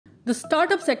The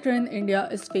startup sector in India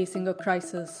is facing a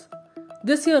crisis.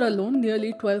 This year alone,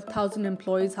 nearly 12,000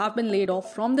 employees have been laid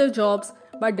off from their jobs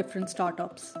by different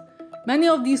startups. Many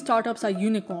of these startups are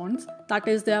unicorns, that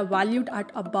is, they are valued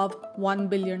at above $1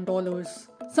 billion.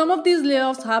 Some of these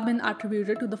layoffs have been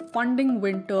attributed to the funding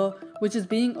winter which is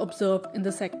being observed in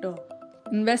the sector.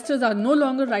 Investors are no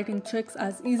longer writing checks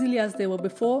as easily as they were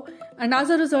before, and as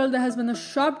a result, there has been a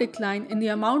sharp decline in the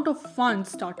amount of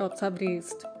funds startups have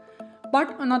raised.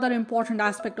 But another important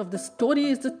aspect of this story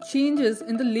is the changes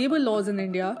in the labor laws in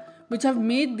India, which have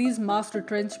made these mass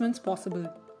retrenchments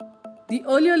possible. The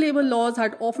earlier labor laws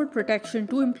had offered protection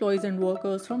to employees and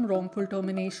workers from wrongful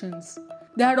terminations.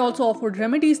 They had also offered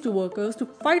remedies to workers to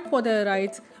fight for their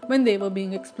rights when they were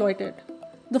being exploited.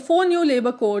 The 4 new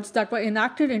labor codes that were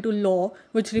enacted into law,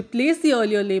 which replaced the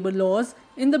earlier labor laws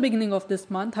in the beginning of this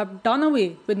month, have done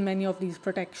away with many of these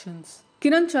protections.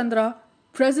 Kiran Chandra,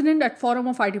 President at Forum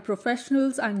of IT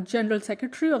Professionals and General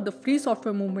Secretary of the Free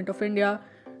Software Movement of India,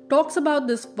 talks about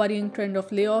this worrying trend of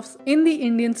layoffs in the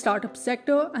Indian startup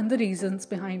sector and the reasons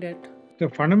behind it. The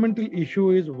fundamental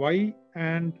issue is why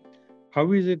and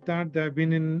how is it that they have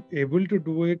been able to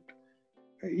do it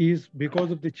is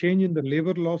because of the change in the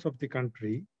labor laws of the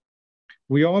country.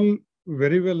 We all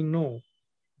very well know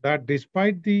that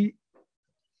despite the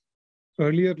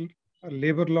earlier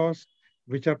labor laws,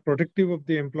 which are protective of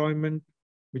the employment,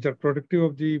 which are protective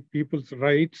of the people's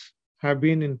rights, have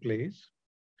been in place.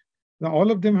 Now,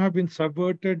 all of them have been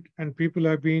subverted and people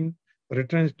have been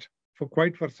retrenched for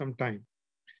some time.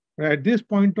 At this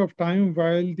point of time,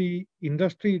 while the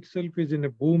industry itself is in a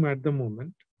boom at the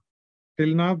moment,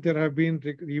 till now there have been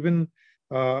even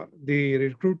the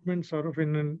recruitments are of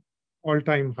in an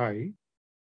all-time high.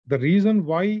 The reason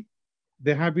why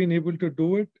they have been able to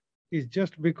do it is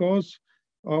just because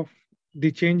of the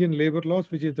change in labor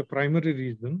laws, which is the primary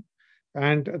reason.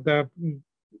 And the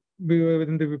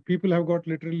people have got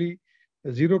literally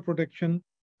zero protection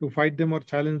to fight them or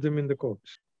challenge them in the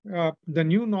courts. The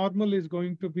new normal is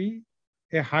going to be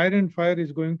a hire and fire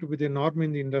is going to be the norm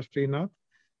in the industry now,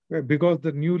 because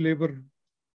the new labor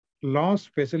laws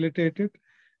facilitate it,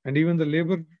 and even the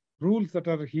labor rules that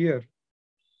are here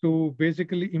to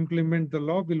basically implement the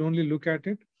law will only look at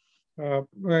it,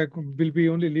 will be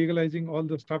only legalizing all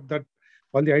the stuff that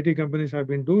all the IT companies have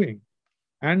been doing.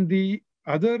 And the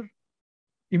other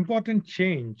important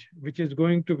change which is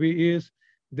going to be is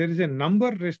there is a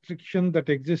number restriction that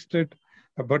existed,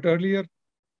 but earlier,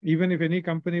 even if any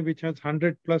company which has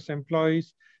 100 plus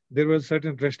employees, there were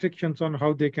certain restrictions on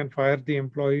how they can fire the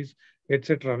employees,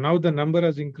 etc. Now the number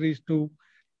has increased to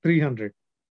 300.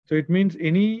 So it means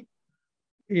any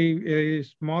a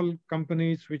small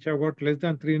companies which have got less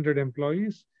than 300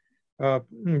 employees, there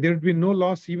would be no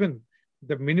loss. Even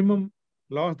the minimum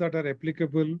laws that are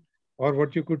applicable, or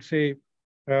what you could say,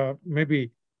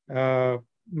 maybe the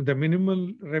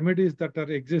minimal remedies that are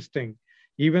existing,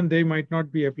 even they might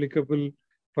not be applicable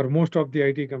for most of the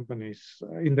IT companies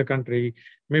in the country.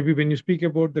 Maybe when you speak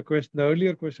about the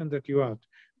earlier question that you asked,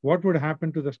 what would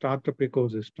happen to the startup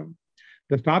ecosystem?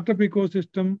 The startup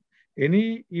ecosystem,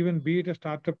 even be it a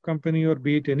startup company or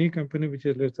be it any company which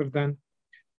is lesser than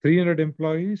 300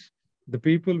 employees, the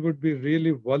people would be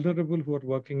really vulnerable who are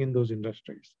working in those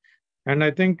industries. And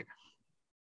I think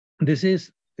this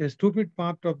is a stupid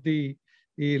part of the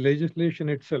legislation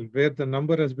itself, where the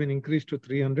number has been increased to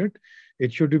 300.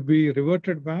 It should be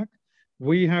reverted back.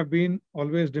 We have been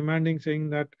always demanding,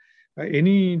 saying that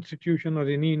any institution or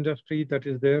any industry that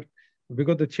is there,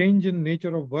 because the change in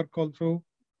nature of work also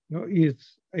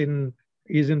is in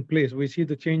place. We see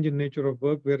the change in nature of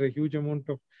work, where a huge amount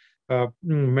of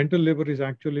mental labor is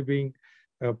actually being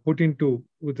put into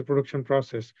with the production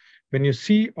process. When you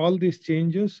see all these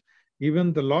changes,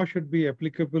 even the law should be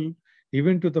applicable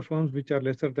even to the firms which are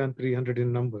lesser than 300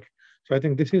 in number. So I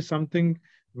think this is something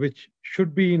which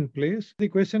should be in place. The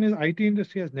question is, IT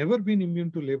industry has never been immune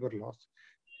to labor laws,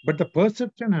 but the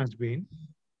perception has been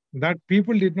that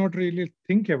people did not really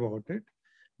think about it,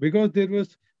 because there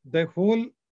was the whole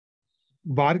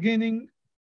bargaining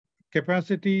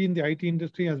capacity in the IT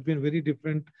industry has been very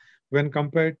different when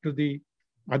compared to the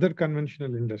other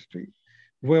conventional industry.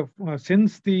 Where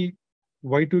since the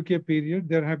Y2K period,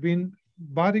 there have been,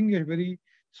 barring a very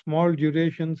small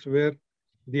durations where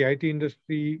the IT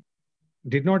industry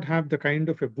did not have the kind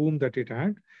of a boom that it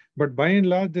had, but by and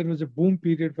large, there was a boom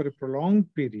period for a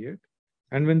prolonged period.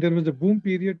 And when there was a boom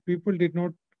period, people did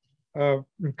not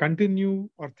continue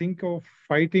or think of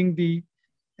fighting the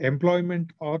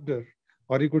employment order,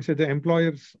 or you could say the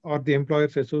employers or the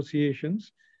employers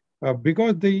associations,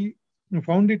 because they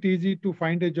found it easy to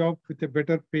find a job with a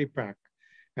better pay pack.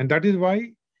 And that is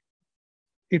why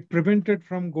it prevented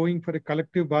from going for a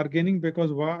collective bargaining,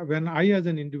 because when I, as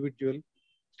an individual,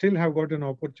 still have got an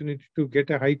opportunity to get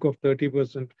a hike of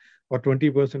 30% or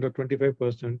 20% or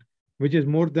 25%, which is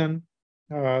more than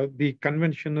the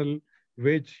conventional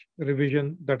wage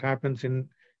revision that happens in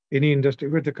any industry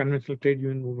where the conventional trade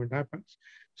union movement happens.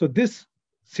 So this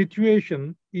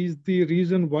situation is the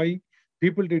reason why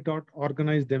people did not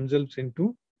organize themselves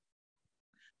into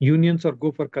unions or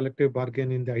go for collective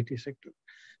bargain in the IT sector.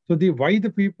 So the why the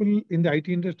people in the IT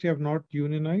industry have not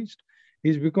unionized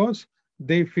is because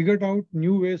they figured out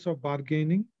new ways of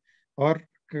bargaining, or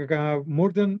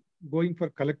more than going for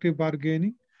collective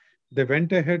bargaining, they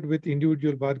went ahead with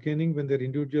individual bargaining when their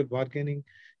individual bargaining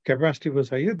capacity was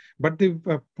higher. But the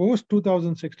post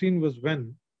 2016 was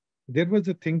when there was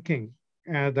a thinking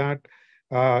that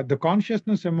the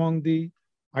consciousness among the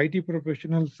IT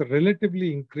professionals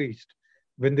relatively increased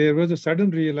when there was a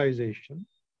sudden realization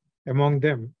among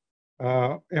them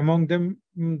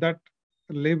that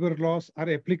labor laws are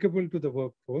applicable to the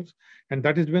workforce, and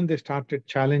that is when they started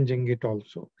challenging it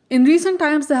also. In recent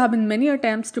times, there have been many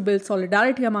attempts to build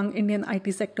solidarity among Indian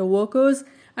IT sector workers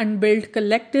and build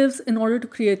collectives in order to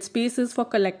create spaces for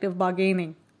collective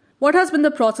bargaining. What has been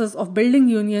the process of building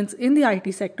unions in the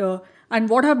IT sector, and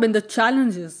what have been the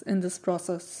challenges in this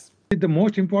process? The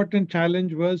most important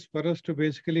challenge was for us to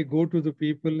basically go to the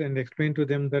people and explain to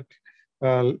them that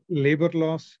labor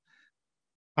laws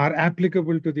are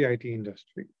applicable to the IT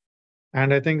industry.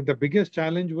 And I think the biggest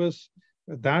challenge was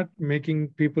that making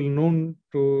people making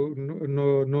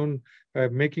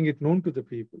it known to the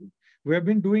people. We have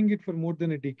been doing it for more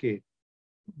than a decade,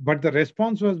 but the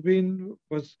response was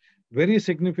very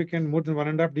significant. More than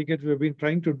 1.5 decades, we have been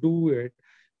trying to do it,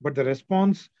 but the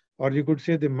response, or you could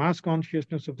say the mass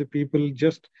consciousness of the people,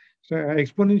 just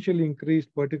exponentially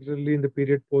increased, particularly in the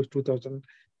period post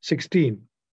 2016,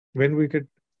 when we could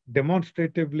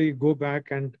demonstratively go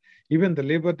back, and even the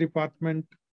Labor Department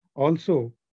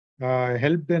also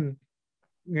helped in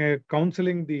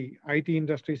counseling the IT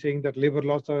industry, saying that labor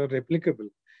laws are applicable.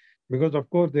 Because, of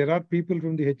course, there are people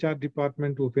from the HR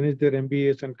department who finish their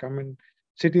MBAs and come and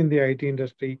sit in the IT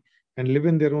industry and live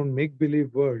in their own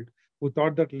make-believe world, who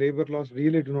thought that labor laws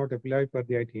really do not apply for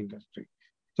the IT industry.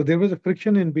 So there was a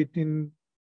friction in between,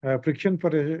 friction for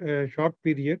a short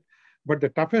period, but the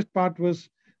toughest part was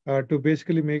to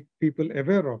basically make people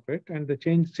aware of it, and the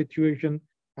change situation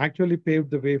actually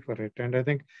paved the way for it. And I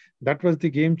think that was the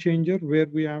game changer, where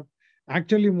we have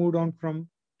actually moved on from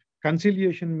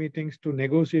conciliation meetings to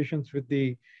negotiations with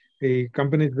the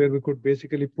companies, where we could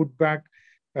basically put back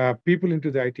people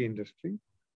into the IT industry.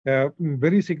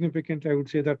 Very significant, I would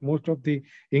say that most of the,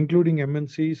 including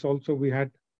MNCs, also we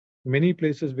had many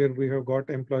places where we have got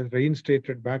employees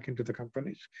reinstated back into the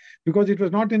companies, because it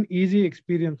was not an easy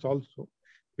experience also,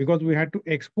 because we had to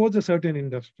expose a certain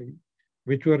industry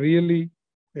which were really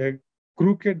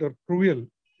crooked or cruel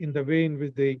in the way in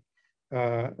which they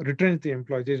retrench the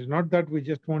employees. It is not that we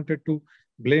just wanted to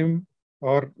blame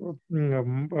or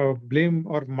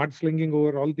mudslinging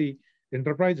over all the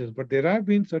enterprises, but there have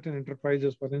been certain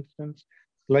enterprises, for instance,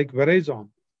 like Verizon.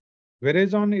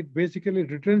 Verizon, it basically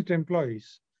retrenched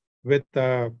employees with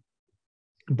the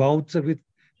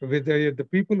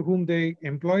people whom they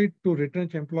employed to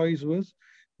retrench employees was,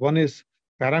 one is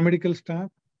paramedical staff,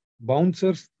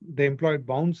 bouncers, they employed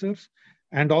bouncers,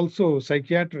 and also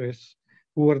psychiatrists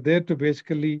who were there to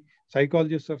basically,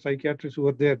 psychologists or psychiatrists who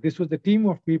were there. This was the team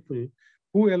of people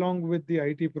who, along with the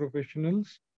IT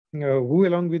professionals, who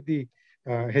along with the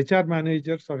HR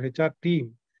managers or HR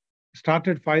team,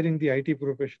 started firing the IT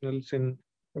professionals in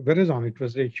Verizon. It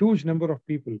was a huge number of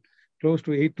people, close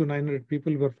to 800 to 900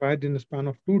 people were fired in a span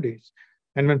of 2 days.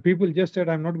 And when people just said,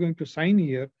 I'm not going to sign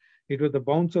here, it was the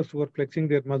bouncers who were flexing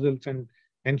their muscles and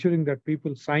ensuring that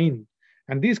people sign.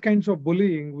 And these kinds of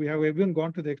bullying, we have even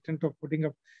gone to the extent of putting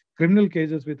up criminal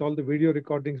cases with all the video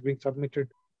recordings being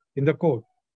submitted in the court.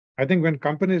 I think when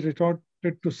companies resorted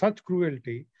to such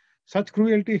cruelty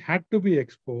had to be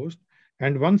exposed.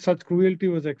 And once such cruelty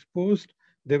was exposed,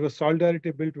 there was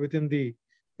solidarity built within the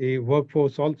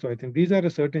workforce also. I think these are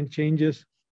certain changes,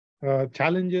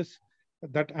 challenges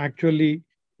that actually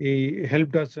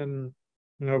helped us, and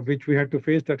which we had to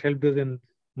face, that helped us in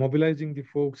mobilizing the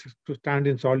folks to stand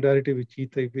in solidarity with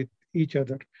each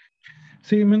other.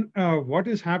 See, I mean, what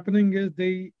is happening is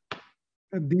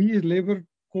these labor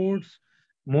codes,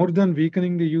 more than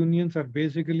weakening the unions, are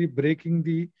basically breaking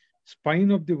the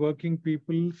spine of the working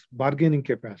people's bargaining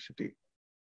capacity.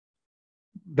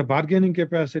 The bargaining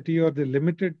capacity, or the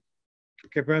limited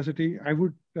capacity,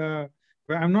 I'm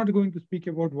not going to speak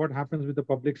about what happens with the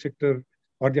public sector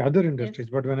or the other industries,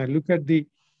 yes. But when I look at the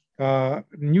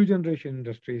new generation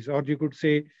industries, or you could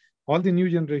say all the new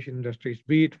generation industries,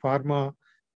 be it pharma,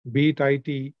 be it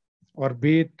IT, or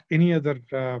be it any other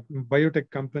biotech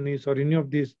companies or any of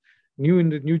these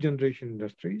new generation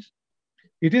industries,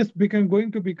 it is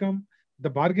going to become the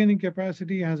bargaining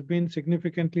capacity has been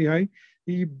significantly high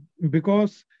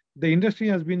because the industry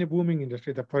has been a booming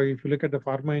industry. If you look at the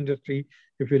pharma industry,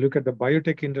 if you look at the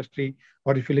biotech industry,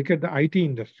 or if you look at the IT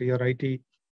industry or IT,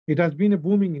 it has been a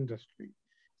booming industry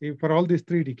for all these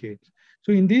 3 decades.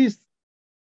 So in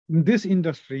this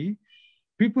industry,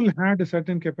 people had a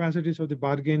certain capacities of the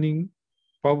bargaining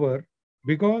power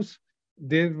because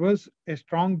there was a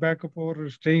strong backup or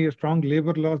a strong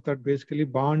labor laws that basically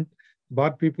barred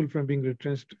people from being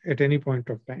retrenched at any point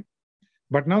of time.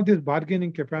 But now this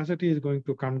bargaining capacity is going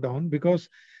to come down because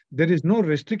there is no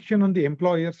restriction on the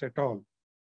employers at all.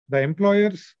 The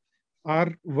employers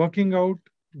are working out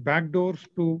backdoors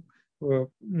to uh,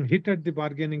 hit at the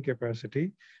bargaining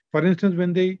capacity. For instance,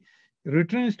 when they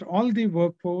retrenched all the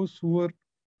workforce who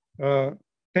were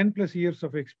 10 plus years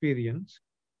of experience,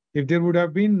 if there would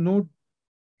have been no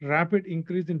rapid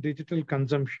increase in digital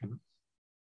consumption,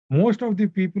 most of the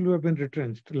people who have been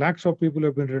retrenched, lakhs of people who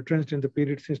have been retrenched in the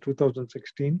period since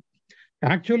 2016,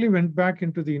 actually went back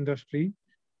into the industry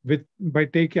by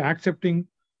accepting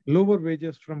lower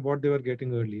wages from what they were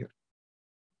getting earlier.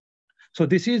 So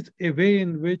this is a way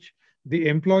in which the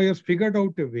employers figured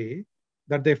out a way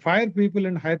that they fire people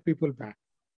and hire people back.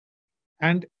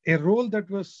 And a role that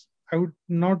was, I would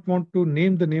not want to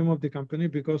name the name of the company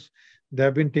because they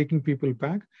have been taking people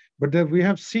back, but we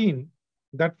have seen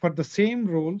that for the same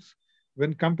roles,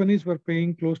 when companies were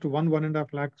paying close to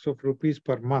 1.5 lakhs of rupees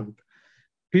per month,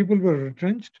 people were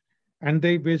retrenched and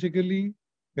they basically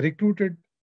recruited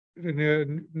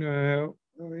again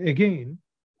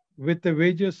with the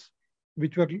wages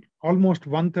which were almost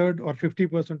 1/3 or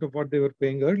 50% of what they were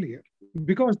paying earlier.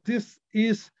 Because this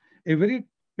is a very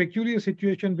peculiar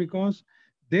situation because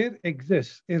there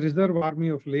exists a reserve army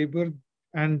of labor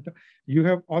and you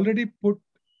have already put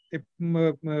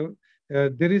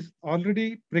there is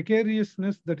already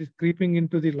precariousness that is creeping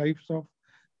into the lives of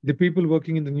the people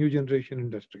working in the new generation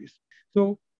industries.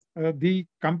 So the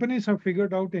companies have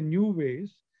figured out a new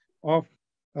ways of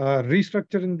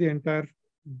restructuring the entire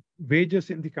wages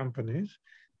in the companies,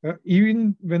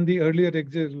 even when the earlier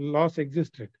laws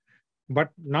existed.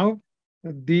 But now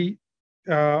the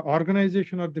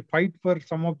organization or the fight for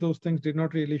some of those things did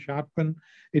not really sharpen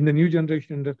in the new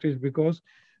generation industries because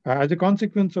as a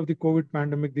consequence of the COVID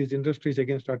pandemic, these industries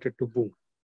again started to boom.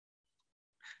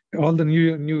 All the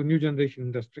new generation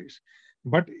industries.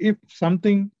 But if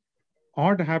something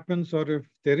odd happens or if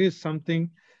there is something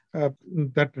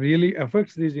that really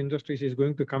affects these industries is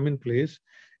going to come in place,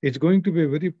 it's going to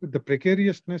be the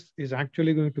precariousness is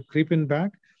actually going to creep in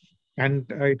back and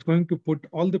it's going to put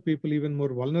all the people even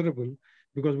more vulnerable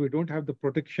because we don't have the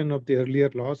protection of the earlier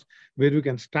laws where we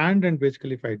can stand and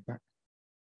basically fight back.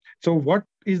 So what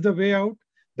is the way out?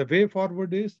 The way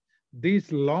forward is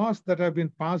these laws that have been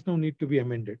passed now need to be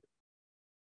amended.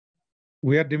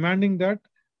 We are demanding that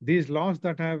these laws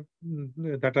that are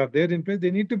there in place,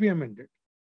 they need to be amended.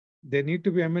 They need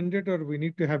to be amended, or we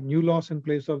need to have new laws in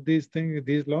place of these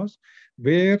laws,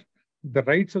 where the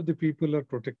rights of the people are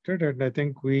protected. And I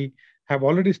think we have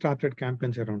already started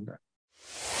campaigns around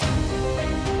that.